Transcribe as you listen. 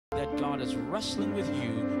that God is wrestling with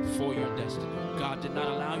you for your destiny. God did not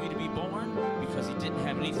allow you to be born because he didn't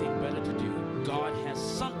have anything better to do. God has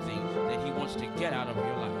something that he wants to get out of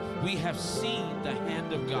your life. We have seen the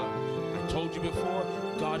hand of God. I told you before,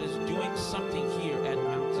 God is doing something here at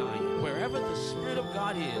Mount Zion. Wherever the Spirit of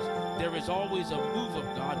God is, there is always a move of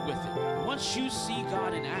God with it. Once you see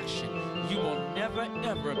God in action, you will never,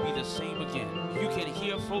 ever be the same again. You can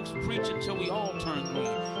hear folks preach until we all turn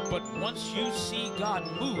green, but once you see God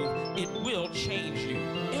move, it will change you.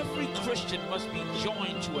 Every Christian must be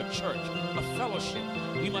joined to a church, a fellowship.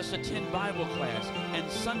 We must attend Bible class and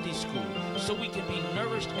Sunday school so we can be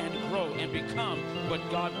nourished and grow and become what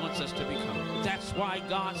God wants us to become. That's why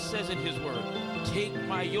God says in his word, "Take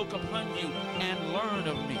my yoke upon you and learn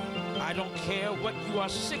of me." I don't care what you are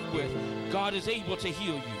sick with, God is able to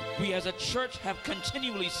heal you. We as a church have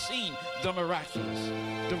continually seen the miraculous.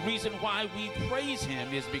 The reason why we praise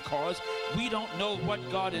him is because we don't know what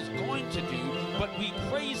God is going to do, but we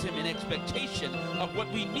praise him in expectation of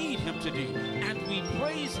what we need him to do. And we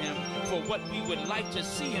praise him for what we would like to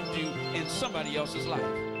see him do in somebody else's life.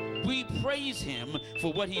 We praise him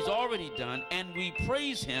for what he's already done, and we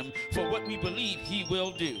praise him for what we believe he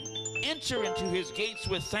will do. Enter into his gates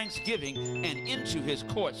with thanksgiving and into his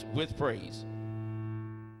courts with praise.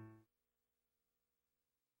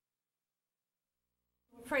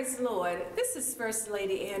 Praise the Lord. This is First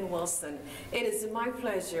Lady Ann Wilson. It is my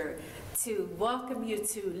pleasure to welcome you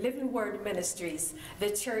to Living Word Ministries, the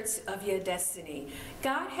church of your destiny.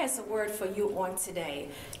 God has a word for you on today.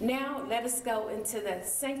 Now let us go into the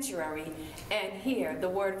sanctuary and hear the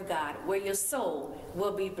word of God, where your soul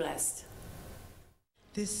will be blessed.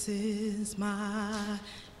 This is my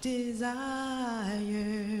desire,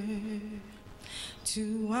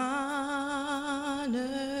 to honor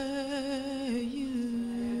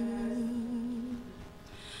you,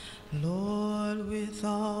 Lord. With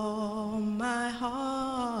all my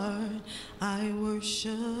heart I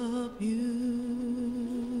worship you.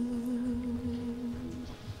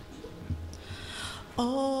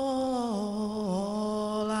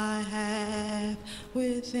 All I have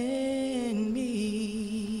within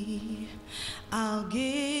me, I'll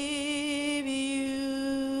give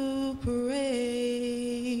you praise.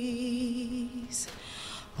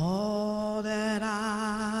 All that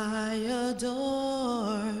I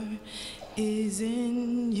adore is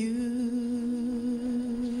in you.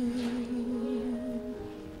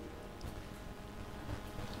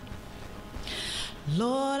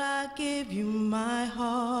 Lord, I give you my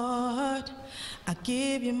heart, I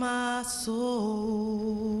give you my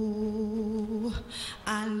soul.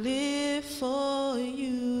 I live for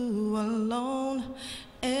you alone.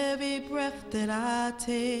 Every breath that I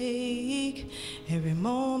take, every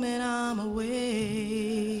moment I'm awake,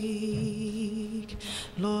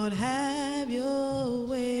 Lord, have your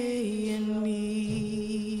way in me.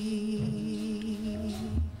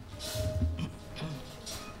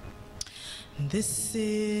 This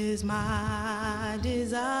is my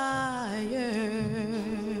desire,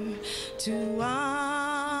 to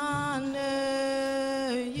honor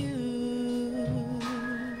you,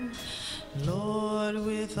 Lord.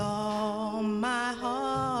 With all my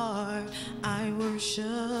heart I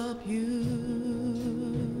worship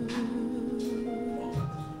you.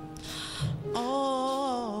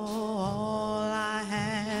 All I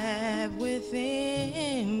have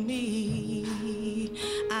within me,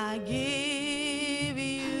 I give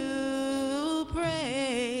you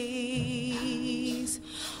praise.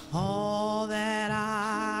 All that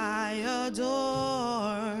I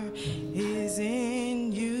adore is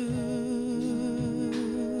in you.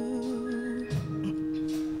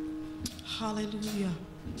 Hallelujah.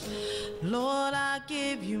 Lord, I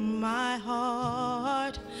give you my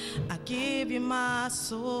heart, I give you my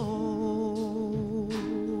soul.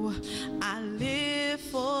 I live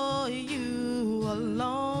for you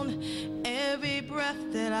alone. Every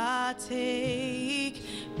breath that I take,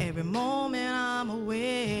 every moment I'm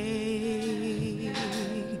awake,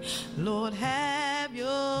 Lord, have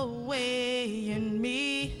your way in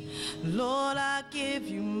me. Lord, I give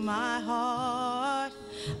you my heart,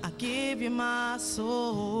 I give you my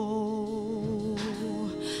soul.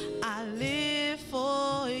 I live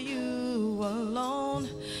for you alone.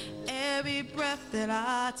 Every breath that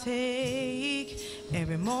I take,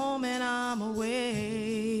 every moment I'm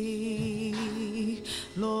awake,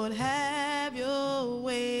 Lord, have your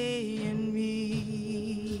way in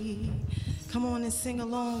me. Come on and sing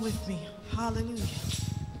along with me. Hallelujah.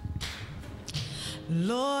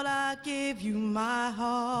 Lord, I give you my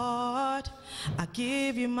heart, I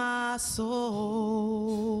give you my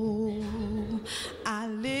soul. I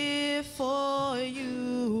live for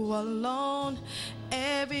you alone.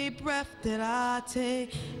 every breath that I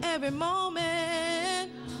take, every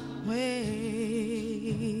moment.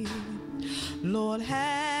 Wait, Lord,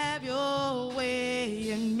 have your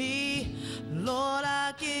way in me. Lord,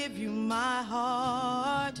 I give you my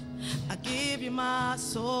heart, I give you my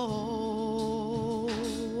soul.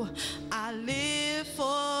 I live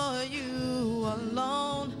for you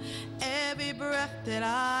alone. Every breath that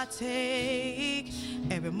I take,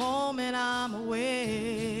 every moment I'm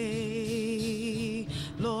away.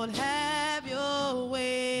 Lord, have your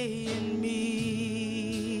way in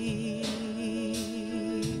me.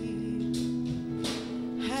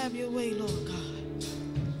 Have your way, Lord God.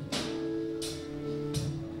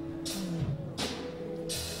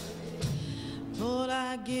 Lord,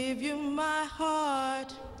 I give you my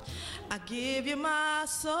heart, I give you my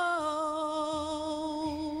soul.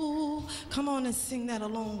 Come on and sing that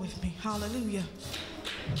along with me. Hallelujah.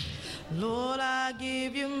 Lord, I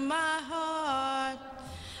give you my heart,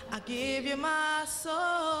 I give you my soul.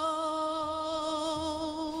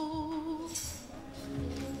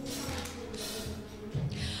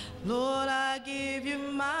 Lord, I give you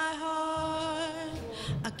my heart,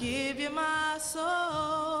 I give you my soul.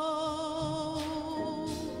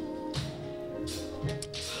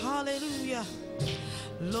 Hallelujah.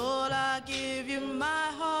 Lord, I give you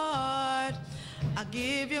my heart, I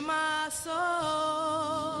give you my soul.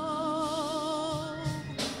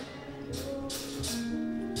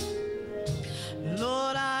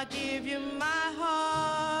 Lord, I give you my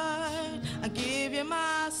heart, I give you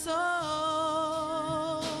my soul.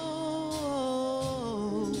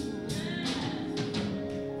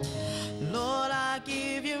 Lord, I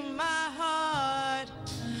give you my heart,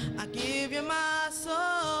 I give you my soul.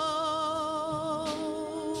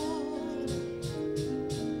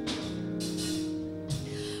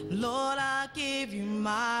 Lord, I give you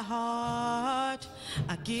my heart,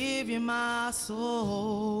 I give you my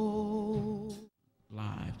soul.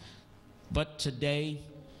 Live. But today,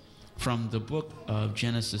 from the book of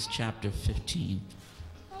Genesis chapter 15,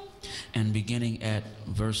 and beginning at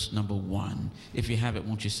verse number 1. If you have it,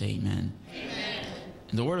 won't you say amen? Amen.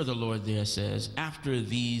 And the word of the Lord there says, after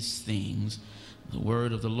these things, the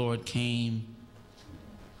word of the Lord came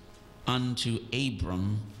unto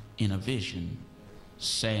Abram in a vision,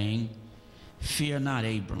 saying, fear not,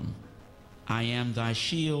 Abram, I am thy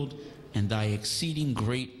shield and thy exceeding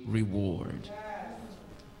great reward.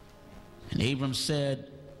 And Abram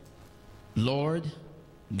said, Lord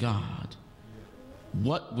God,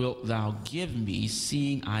 what wilt thou give me,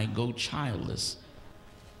 seeing I go childless,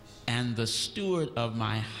 and the steward of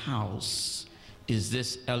my house is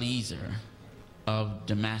this Eliezer of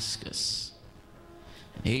Damascus?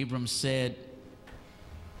 And Abram said,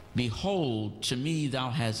 behold, to me thou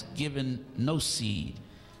hast given no seed,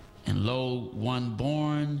 and lo, one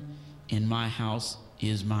born in my house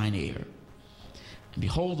is mine heir. And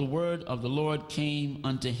behold, the word of the Lord came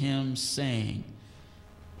unto him, saying,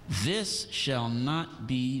 this shall not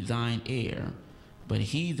be thine heir, but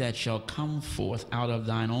he that shall come forth out of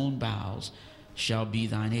thine own bowels shall be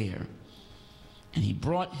thine heir. And he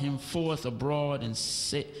brought him forth abroad and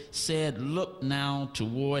said, look now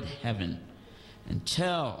toward heaven, and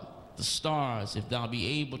tell the stars if thou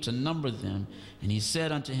be able to number them. And he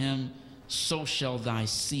said unto him, so shall thy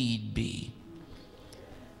seed be.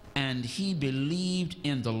 And he believed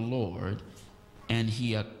in the Lord, and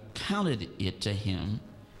he accounted it to him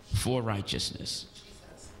for righteousness.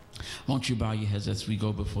 Won't you bow your heads as we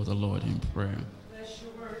go before the Lord in prayer?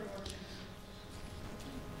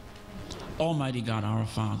 Almighty God, our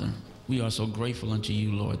Father, we are so grateful unto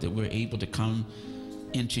you, Lord, that we're able to come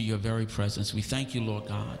into your very presence. We thank you, Lord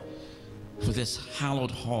God, for this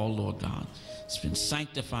hallowed hall, Lord God. It's been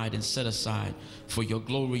sanctified and set aside for your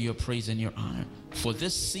glory, your praise, and your honor. For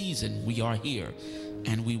this season, we are here,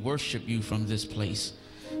 and we worship you from this place.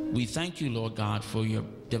 We thank you, Lord God, for your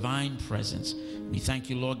divine presence. We thank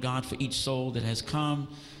you, Lord God, for each soul that has come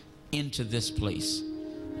into this place.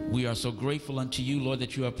 We are so grateful unto you, Lord,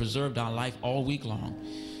 that you have preserved our life all week long.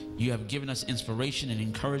 You have given us inspiration and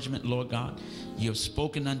encouragement, Lord God. You have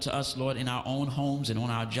spoken unto us, Lord, in our own homes and on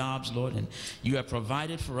our jobs, Lord. And you have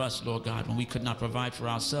provided for us, Lord God, when we could not provide for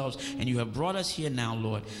ourselves. And you have brought us here now,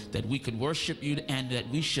 Lord, that we could worship you and that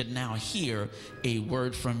we should now hear a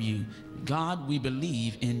word from you. God, we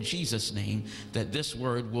believe in Jesus' name that this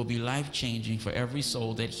word will be life-changing for every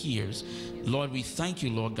soul that hears. Lord, we thank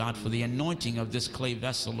you, Lord God, for the anointing of this clay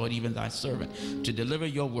vessel, Lord, even thy servant, to deliver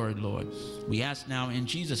your word, Lord. We ask now in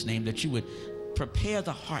Jesus' name that you would prepare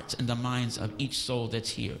the hearts and the minds of each soul that's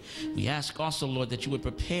here. We ask also, Lord, that you would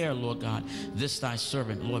prepare, Lord God, this thy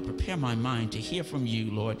servant. Lord, prepare my mind to hear from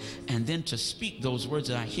you, Lord, and then to speak those words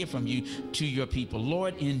that I hear from you to your people.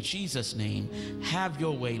 Lord, in Jesus' name, have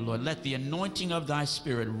your way, Lord. Let the anointing of thy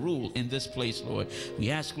Spirit rule in this place, Lord. We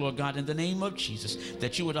ask, Lord God, in the name of Jesus,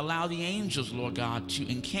 that you would allow the angels, Lord God, to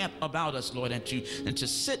encamp about us, Lord, and to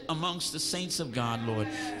sit amongst the saints of God, Lord,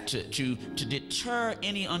 to deter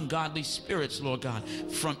any ungodly spirits, Lord God,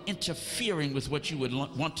 from interfering with what you would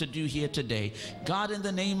want to do here today. God, in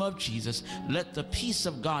the name of Jesus, let the peace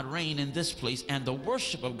of God reign in this place, and the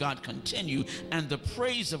worship of God continue, and the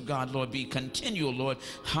praise of God, Lord, be continual, Lord,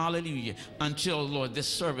 hallelujah, until, Lord, this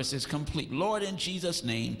service is complete. Lord, in Jesus'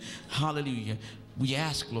 name, hallelujah, we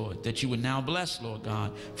ask, Lord, that you would now bless, Lord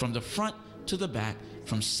God, from the front to the back,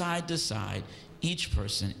 from side to side, each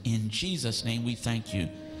person. In Jesus' name we thank you.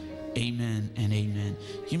 Amen and amen.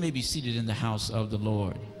 You may be seated in the house of the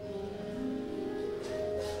Lord.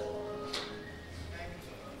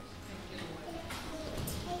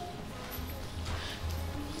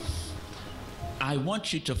 I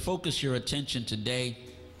want you to focus your attention today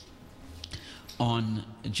on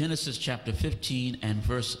Genesis chapter 15 and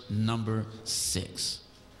verse number 6.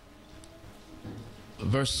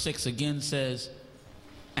 Verse 6 again says,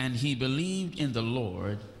 "And he believed in the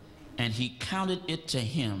Lord, and he counted it to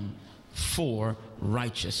him for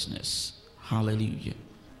righteousness." Hallelujah.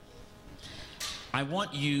 I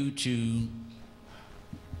want you to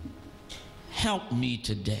help me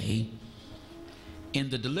today in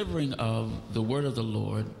the delivering of the word of the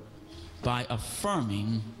Lord by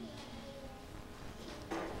affirming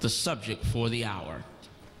the subject for the hour.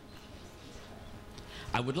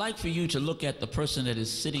 I would like for you to look at the person that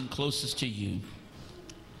is sitting closest to you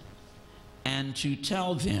and to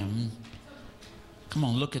tell them, come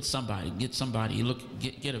on, look at somebody, get somebody,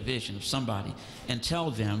 get a vision of somebody, and tell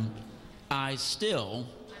them, I still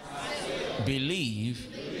believe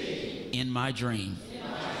in my dream.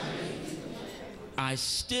 I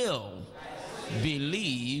still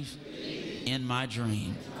believe in my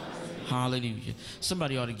dream. Hallelujah.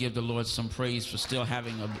 Somebody ought to give the Lord some praise for still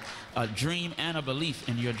having a dream and a belief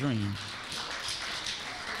in your dream.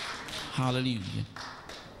 Hallelujah.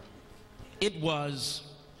 It was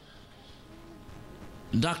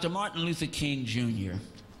Dr. Martin Luther King Jr.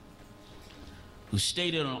 who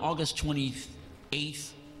stated on August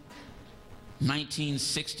 28th,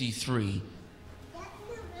 1963,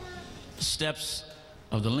 the steps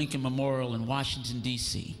of the Lincoln Memorial in Washington,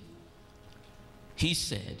 D.C. He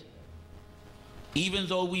said, even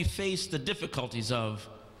though we face the difficulties of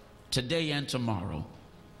today and tomorrow,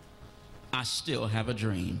 I still have a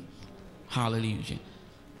dream. Hallelujah.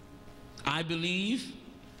 I believe,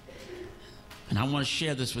 and I want to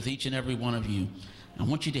share this with each and every one of you. I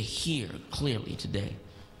want you to hear clearly today.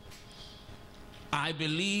 I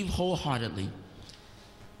believe wholeheartedly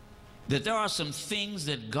that there are some things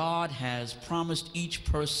that God has promised each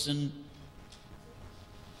person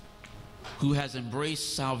who has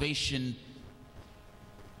embraced salvation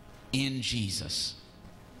in Jesus.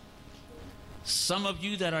 Some of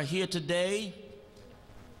you that are here today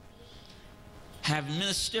have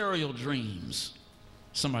ministerial dreams.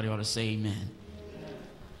 Somebody ought to say amen.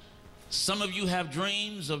 Some of you have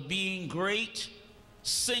dreams of being great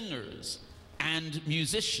singers and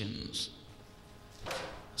musicians.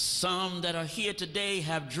 Some that are here today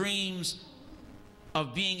have dreams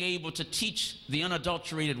of being able to teach the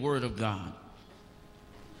unadulterated Word of God.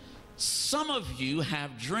 Some of you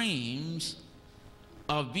have dreams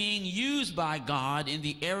of being used by God in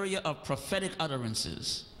the area of prophetic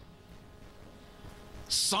utterances.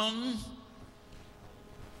 Some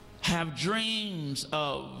have dreams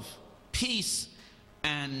of peace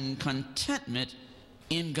and contentment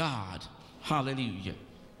in God. Hallelujah.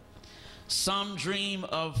 Some dream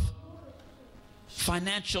of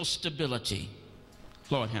financial stability.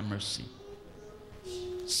 Lord have mercy.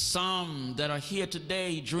 Some that are here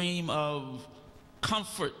today dream of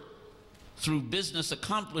comfort through business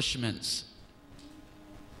accomplishments,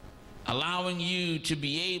 allowing you to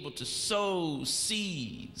be able to sow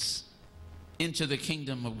seeds into the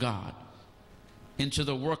kingdom of God, into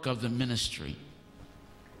the work of the ministry,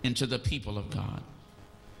 into the people of God.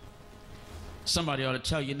 Somebody ought to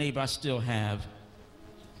tell your neighbor, I still have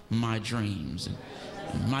my dreams.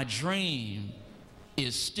 My dream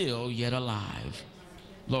is still yet alive.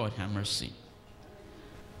 Lord have mercy.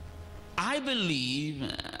 I believe,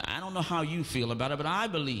 I don't know how you feel about it, but I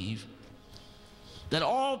believe that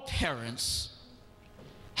all parents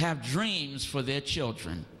have dreams for their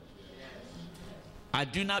children. I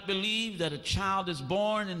do not believe that a child is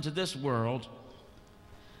born into this world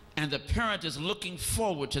and the parent is looking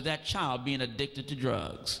forward to that child being addicted to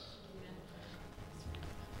drugs.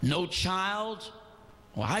 No child,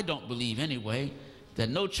 well, I don't believe anyway, that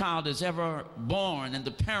no child is ever born and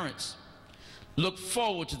the parents look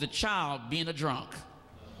forward to the child being a drunk.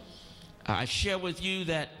 I share with you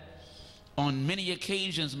that on many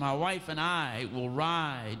occasions my wife and I will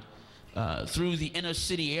ride through the inner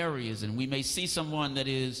city areas, and we may see someone that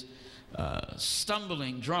is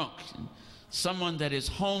stumbling drunk, and someone that is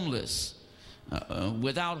homeless,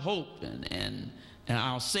 without hope, and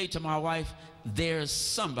I'll say to my wife, there's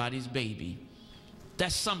somebody's baby.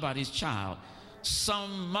 That's somebody's child.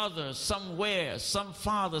 Some mother somewhere, some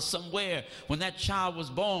father somewhere, when that child was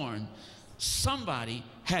born, somebody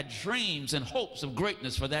had dreams and hopes of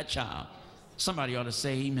greatness for that child. Somebody ought to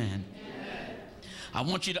say amen. Amen. I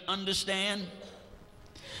want you to understand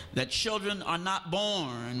that children are not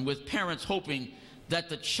born with parents hoping that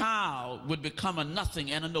the child would become a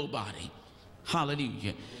nothing and a nobody.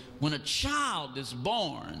 Hallelujah. When a child is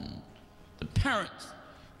born, the parents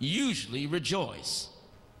usually rejoice.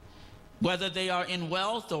 Whether they are in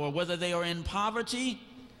wealth or whether they are in poverty,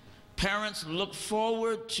 parents look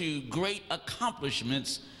forward to great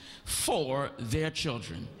accomplishments for their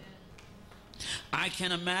children. I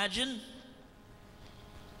can imagine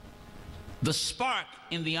the spark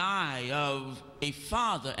in the eye of a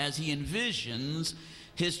father as he envisions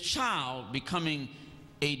his child becoming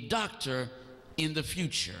a doctor in the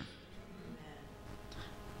future.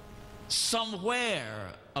 Somewhere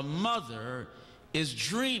a mother is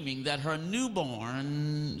dreaming that her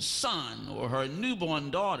newborn son or her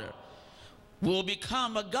newborn daughter will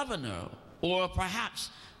become a governor or perhaps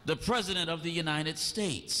the president of the United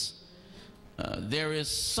States. There is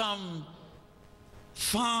some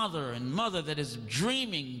father and mother that is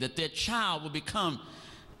dreaming that their child will become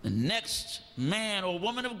the next man or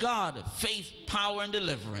woman of God of faith, power, and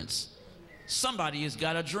deliverance. Somebody has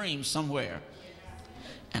got a dream somewhere.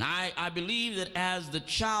 And I believe that as the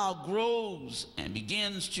child grows and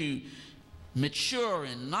begins to mature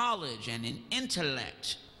in knowledge and in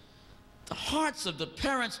intellect, the hearts of the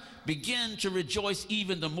parents begin to rejoice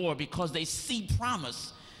even the more because they see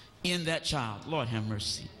promise in that child. Lord have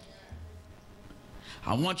mercy.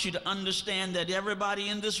 I want you to understand that everybody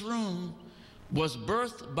in this room was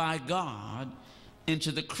birthed by God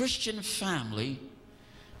into the Christian family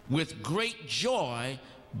with great joy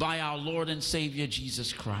by our Lord and Savior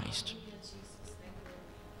Jesus Christ.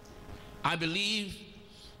 I believe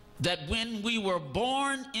that when we were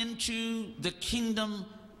born into the kingdom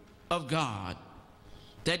of God,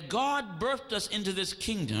 that God birthed us into this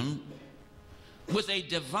kingdom with a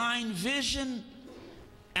divine vision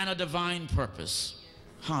and a divine purpose.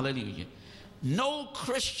 Hallelujah. No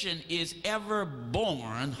Christian is ever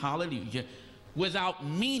born, hallelujah, without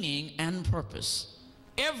meaning and purpose.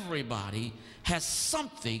 Everybody has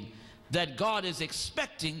something that God is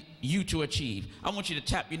expecting you to achieve. I want you to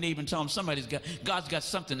tap your neighbor and tell him God's got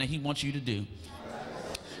something that he wants you to do.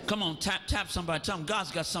 Come on, tap somebody, tell him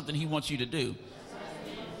God's got something he wants you to do.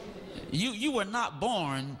 You were not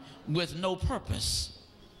born with no purpose.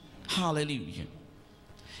 Hallelujah.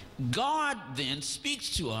 God then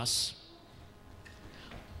speaks to us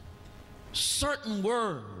certain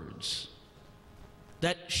words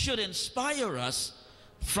that should inspire us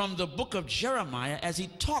from the book of Jeremiah as he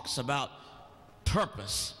talks about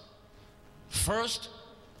purpose. First,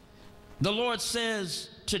 the Lord says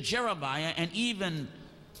to Jeremiah, and even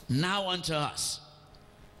now unto us,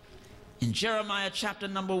 in Jeremiah chapter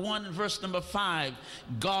number 1 and verse number 5,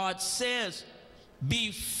 God says,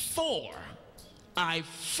 before I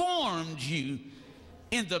formed you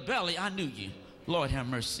in the belly, I knew you. Lord have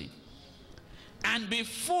mercy. And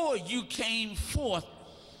before you came forth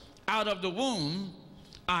out of the womb,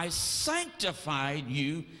 I sanctified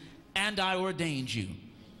you and I ordained you.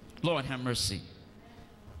 Lord have mercy.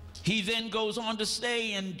 He then goes on to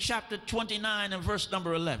say in chapter 29 and verse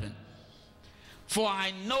number 11, for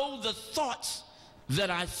I know the thoughts that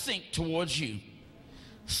I think towards you,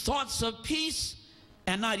 thoughts of peace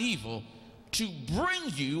and not evil, to bring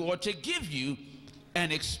you or to give you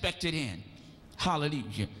an expected end.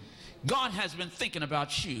 Hallelujah. God has been thinking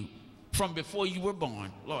about you from before you were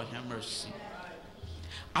born. Lord have mercy.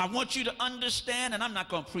 I want you to understand, and I'm not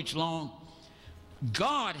going to preach long,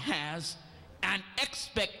 God has an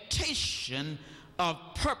expectation of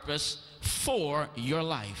purpose for your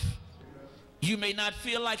life. You may not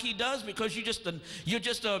feel like he does because you're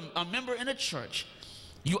just a member in a church.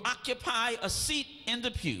 You occupy a seat in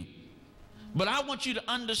the pew. But I want you to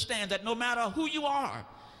understand that no matter who you are,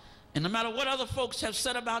 And no matter what other folks have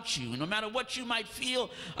said about you, no matter what you might feel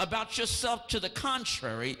about yourself to the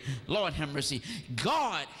contrary, Lord have mercy,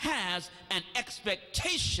 God has an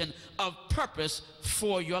expectation of purpose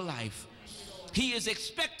for your life. He is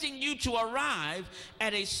expecting you to arrive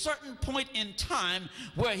at a certain point in time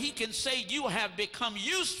where he can say, you have become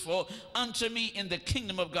useful unto me in the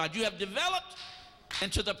kingdom of God. You have developed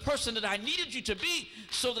into the person that I needed you to be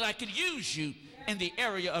so that I could use you in the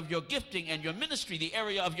area of your gifting and your ministry, the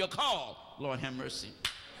area of your call. Lord have mercy.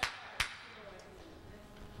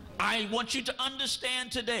 I want you to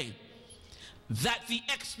understand today that the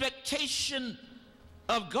expectation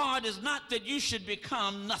of God is not that you should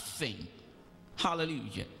become nothing.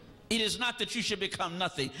 Hallelujah. It is not that you should become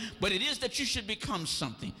nothing, but it is that you should become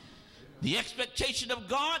something. The expectation of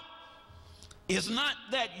God is not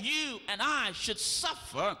that you and I should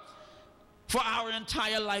suffer for our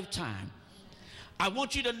entire lifetime. I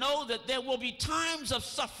want you to know that there will be times of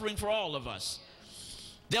suffering for all of us.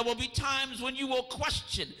 There will be times when you will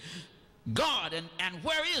question God and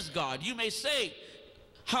where is God? You may say,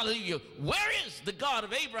 hallelujah, where is the God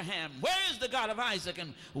of Abraham? Where is the God of Isaac?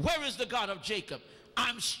 And where is the God of Jacob?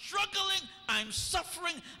 I'm struggling, I'm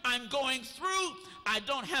suffering, I'm going through. I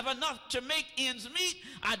don't have enough to make ends meet.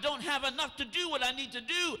 I don't have enough to do what I need to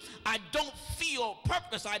do. I don't feel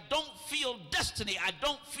purpose. I don't feel destiny. I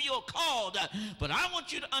don't feel called. But I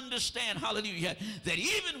want you to understand, hallelujah, that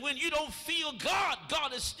even when you don't feel God,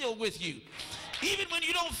 God is still with you. Even when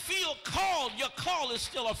you don't feel called, your call is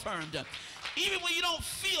still affirmed. Even when you don't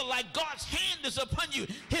feel like God's hand is upon you,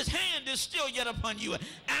 his hand is still yet upon you.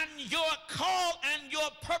 And your call and your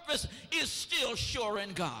purpose is still sure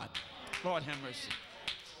in God. Lord have mercy.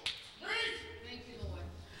 Thank you, Lord.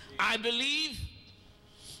 I believe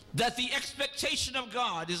that the expectation of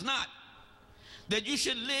God is not that you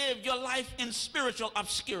should live your life in spiritual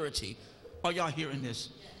obscurity. Are y'all hearing this?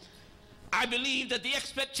 I believe that the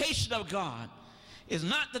expectation of God is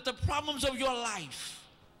not that the problems of your life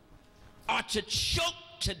are to choke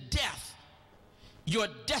to death your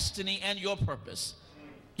destiny and your purpose.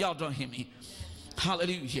 Y'all don't hear me.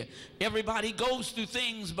 Hallelujah. Everybody goes through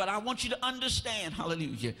things, but I want you to understand,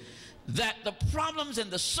 hallelujah, that the problems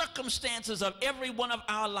and the circumstances of every one of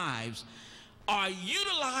our lives are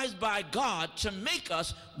utilized by God to make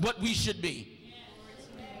us what we should be.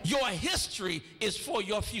 Your history is for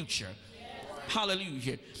your future.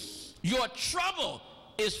 Hallelujah. Your trouble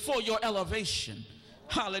is for your elevation.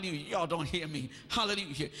 Hallelujah. Y'all don't hear me.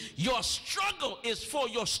 Hallelujah. Your struggle is for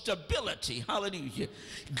your stability. Hallelujah.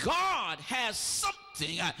 God has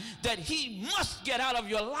something that he must get out of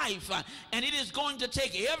your life, and it is going to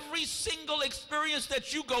take every single experience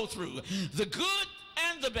that you go through, the good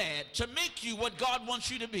and the bad, to make you what God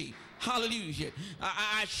wants you to be. Hallelujah.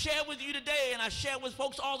 I share with you today, and I share with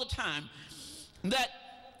folks all the time, that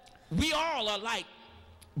we all are like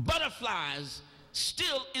butterflies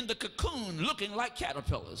still in the cocoon looking like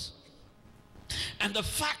caterpillars. And the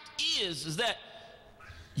fact is that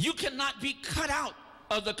you cannot be cut out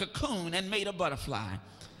of the cocoon and made a butterfly.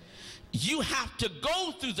 You have to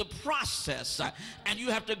go through the process and you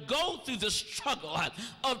have to go through the struggle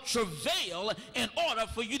of travail in order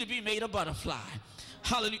for you to be made a butterfly.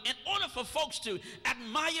 Hallelujah. In order for folks to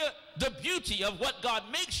admire the beauty of what God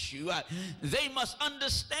makes you, they must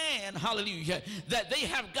understand, hallelujah, that they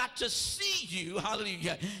have got to see you,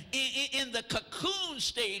 hallelujah, in the cocoon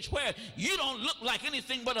stage where you don't look like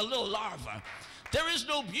anything but a little larva. There is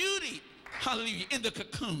no beauty, hallelujah, in the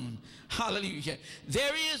cocoon. Hallelujah.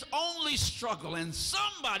 There is only struggle, and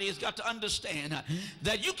somebody has got to understand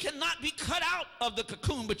that you cannot be cut out of the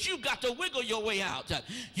cocoon, but you've got to wiggle your way out.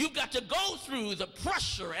 You've got to go through the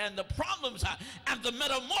pressure and the problems and the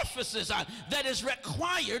metamorphosis that is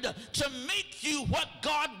required to make you what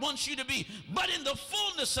God wants you to be. But in the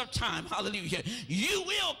fullness of time, hallelujah, you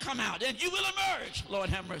will come out and you will emerge, Lord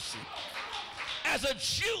have mercy, as a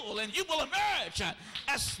jewel, and you will emerge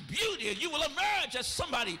as beauty, and you will emerge as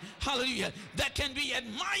somebody, hallelujah, that can be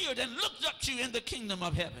admired and looked up to in the kingdom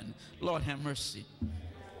of heaven. Lord have mercy.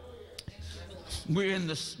 We're in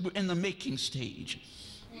the making stage.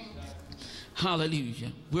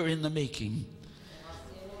 Hallelujah. We're in the making.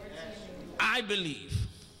 I believe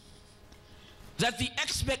that the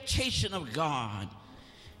expectation of God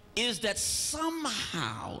is that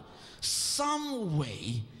somehow, some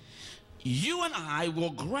way, you and I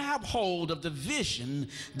will grab hold of the vision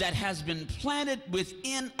that has been planted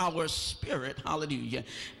within our spirit, hallelujah,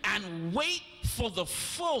 and wait for the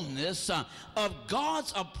fullness of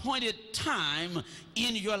God's appointed time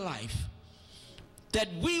in your life. That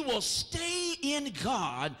we will stay in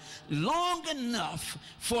God long enough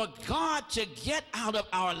for God to get out of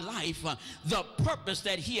our life the purpose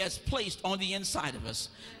that he has placed on the inside of us.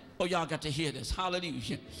 Oh, y'all got to hear this.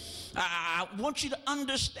 Hallelujah. I want you to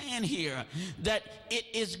understand here that it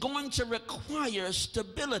is going to require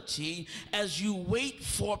stability as you wait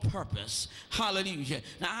for purpose. Hallelujah.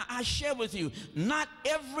 Now, I share with you, not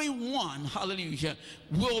everyone, hallelujah,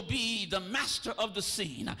 will be the master of the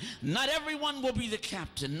scene. Not everyone will be the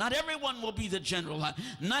captain. Not everyone will be the general.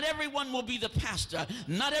 Not everyone will be the pastor.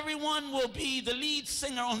 Not everyone will be the lead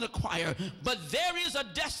singer on the choir. But there is a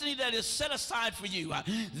destiny that is set aside for you.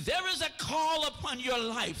 There is a call upon your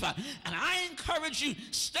life. And I encourage you,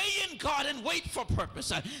 stay in God and wait for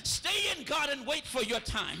purpose. Stay in God and wait for your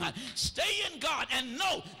time. Stay in God and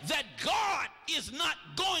know that God is not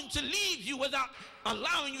going to leave you without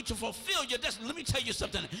allowing you to fulfill your destiny. Let me tell you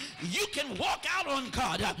something. You can walk out on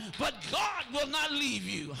God, but God will not leave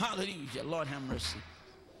you. Hallelujah. Lord have mercy.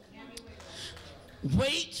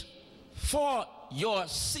 Wait for your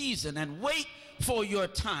season and wait for your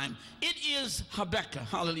time. It is Habakkuk,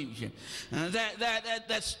 hallelujah,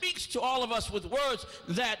 that speaks to all of us with words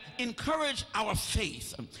that encourage our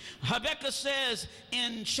faith. Habakkuk says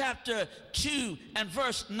in chapter 2 and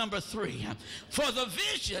verse number 3, for the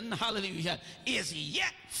vision, hallelujah, is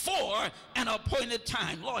yet for an appointed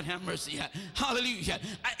time. Lord have mercy. Hallelujah.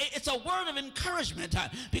 It's a word of encouragement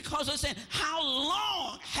because it's saying, how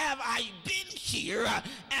long have I been here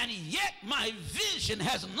and yet my vision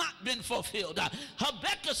has not been fulfilled?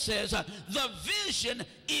 Habakkuk says the vision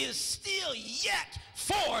is still yet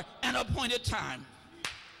for an appointed time.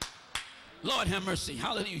 Lord have mercy.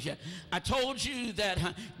 Hallelujah. I told you that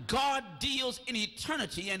God deals in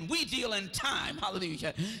eternity and we deal in time.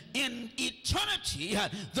 Hallelujah. In eternity,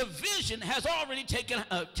 the vision has already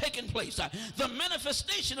taken place. The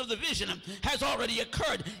manifestation of the vision has already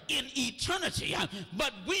occurred in eternity.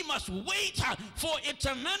 But we must wait for it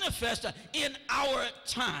to manifest in our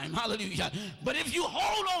time. Hallelujah. But if you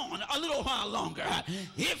hold on a little while longer,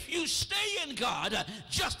 if you stay in God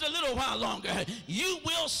just a little while longer, you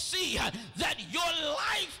will see that your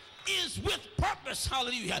life is with purpose.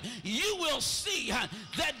 Hallelujah. You will see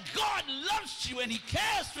that God loves you and he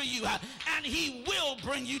cares for you and he will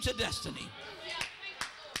bring you to destiny.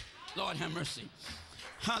 Lord have mercy.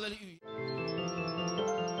 Hallelujah.